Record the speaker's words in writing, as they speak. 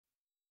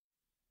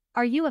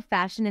Are you a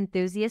fashion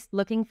enthusiast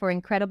looking for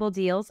incredible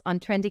deals on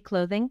trendy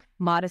clothing,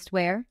 modest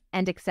wear,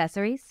 and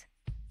accessories?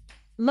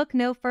 Look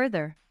no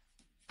further.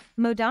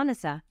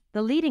 Modanisa,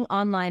 the leading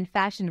online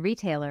fashion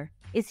retailer,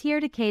 is here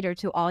to cater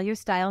to all your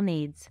style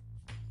needs.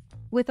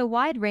 With a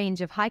wide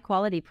range of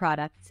high-quality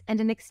products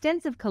and an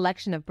extensive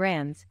collection of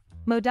brands,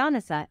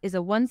 Modanisa is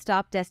a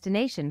one-stop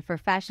destination for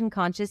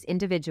fashion-conscious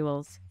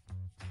individuals.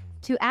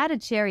 To add a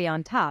cherry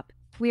on top,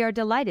 we are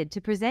delighted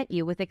to present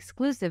you with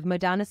exclusive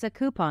Modanisa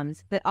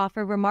coupons that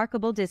offer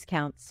remarkable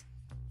discounts.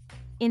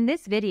 In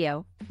this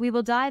video, we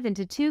will dive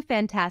into two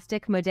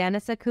fantastic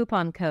Modanisa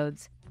coupon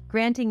codes,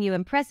 granting you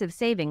impressive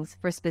savings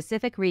for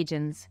specific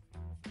regions.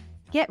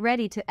 Get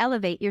ready to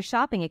elevate your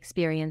shopping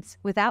experience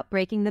without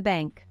breaking the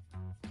bank.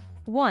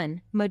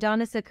 1.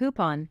 Modanisa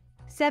coupon,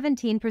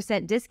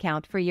 17%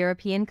 discount for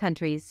European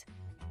countries.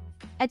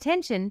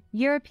 Attention,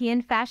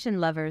 European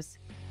fashion lovers!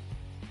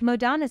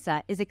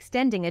 Modanisa is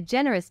extending a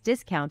generous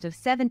discount of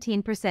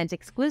 17%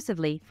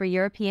 exclusively for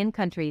European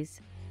countries.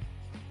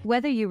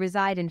 Whether you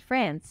reside in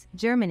France,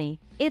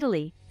 Germany,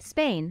 Italy,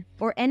 Spain,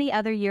 or any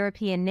other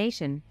European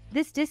nation,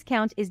 this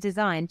discount is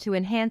designed to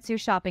enhance your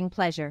shopping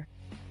pleasure.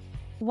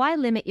 Why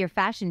limit your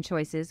fashion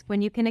choices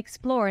when you can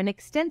explore an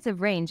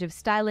extensive range of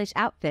stylish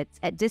outfits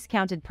at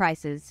discounted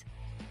prices?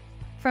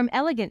 From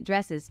elegant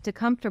dresses to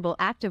comfortable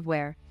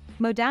activewear,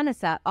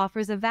 Modanisa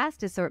offers a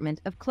vast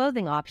assortment of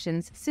clothing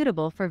options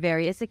suitable for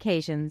various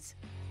occasions.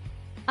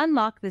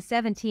 Unlock the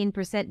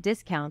 17%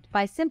 discount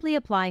by simply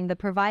applying the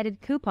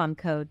provided coupon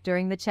code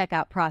during the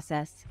checkout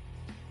process.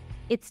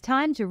 It's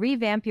time to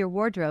revamp your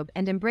wardrobe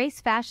and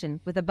embrace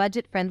fashion with a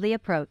budget-friendly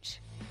approach.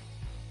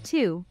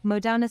 2.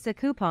 Modanisa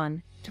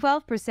coupon,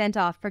 12%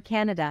 off for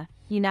Canada,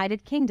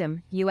 United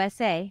Kingdom,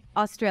 USA,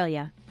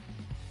 Australia.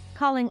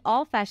 Calling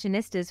all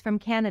fashionistas from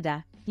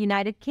Canada,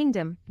 United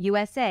Kingdom,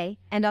 USA,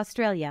 and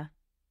Australia.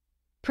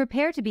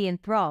 Prepare to be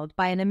enthralled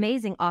by an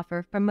amazing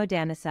offer from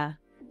Modanisa.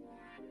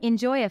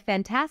 Enjoy a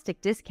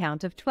fantastic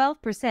discount of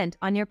 12%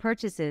 on your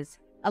purchases,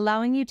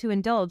 allowing you to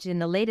indulge in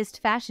the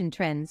latest fashion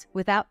trends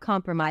without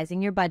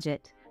compromising your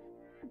budget.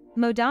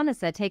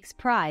 Modanisa takes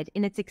pride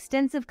in its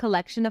extensive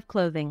collection of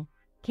clothing,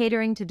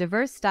 catering to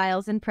diverse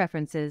styles and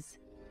preferences.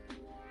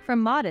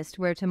 From modest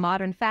wear to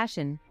modern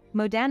fashion,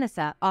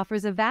 Modanisa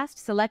offers a vast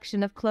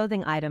selection of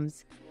clothing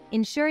items,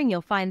 ensuring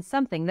you'll find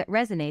something that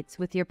resonates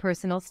with your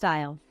personal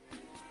style.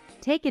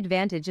 Take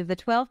advantage of the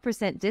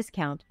 12%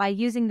 discount by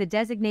using the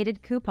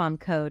designated coupon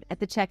code at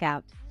the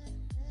checkout.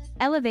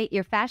 Elevate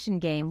your fashion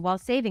game while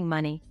saving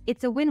money.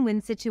 It's a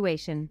win-win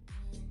situation.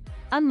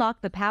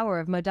 Unlock the power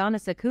of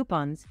Modanisa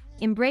coupons,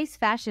 embrace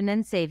fashion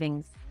and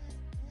savings.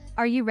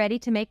 Are you ready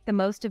to make the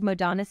most of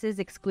Modanisa's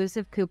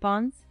exclusive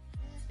coupons?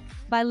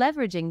 By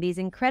leveraging these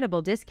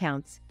incredible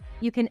discounts,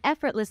 you can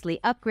effortlessly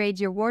upgrade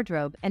your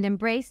wardrobe and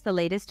embrace the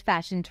latest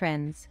fashion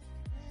trends.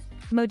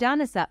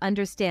 Modanisa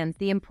understands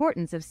the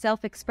importance of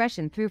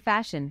self-expression through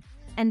fashion,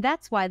 and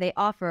that's why they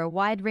offer a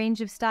wide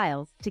range of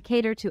styles to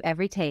cater to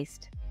every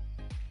taste.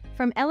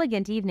 From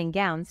elegant evening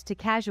gowns to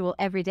casual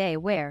everyday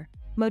wear,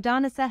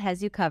 Modanisa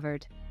has you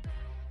covered.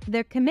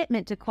 Their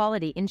commitment to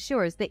quality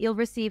ensures that you'll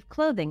receive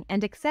clothing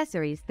and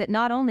accessories that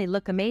not only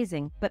look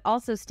amazing but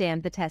also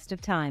stand the test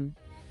of time.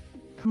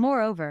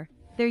 Moreover,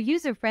 their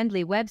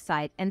user-friendly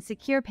website and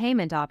secure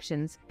payment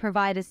options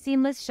provide a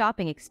seamless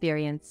shopping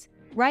experience,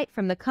 right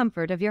from the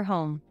comfort of your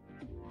home.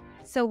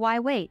 So why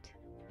wait?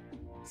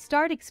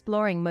 Start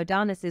exploring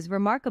Modanisa's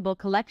remarkable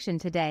collection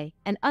today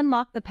and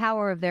unlock the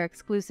power of their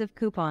exclusive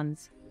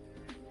coupons.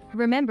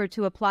 Remember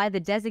to apply the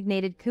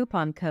designated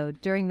coupon code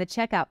during the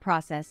checkout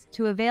process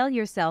to avail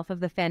yourself of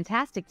the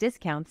fantastic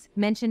discounts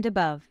mentioned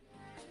above.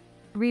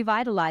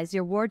 Revitalize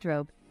your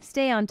wardrobe,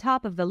 stay on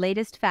top of the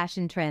latest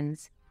fashion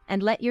trends,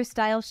 and let your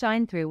style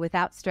shine through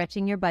without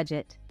stretching your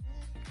budget.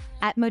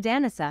 At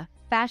Modanisa,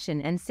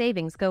 fashion and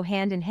savings go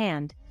hand in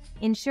hand,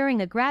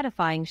 ensuring a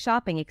gratifying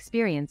shopping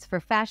experience for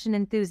fashion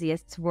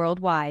enthusiasts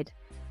worldwide.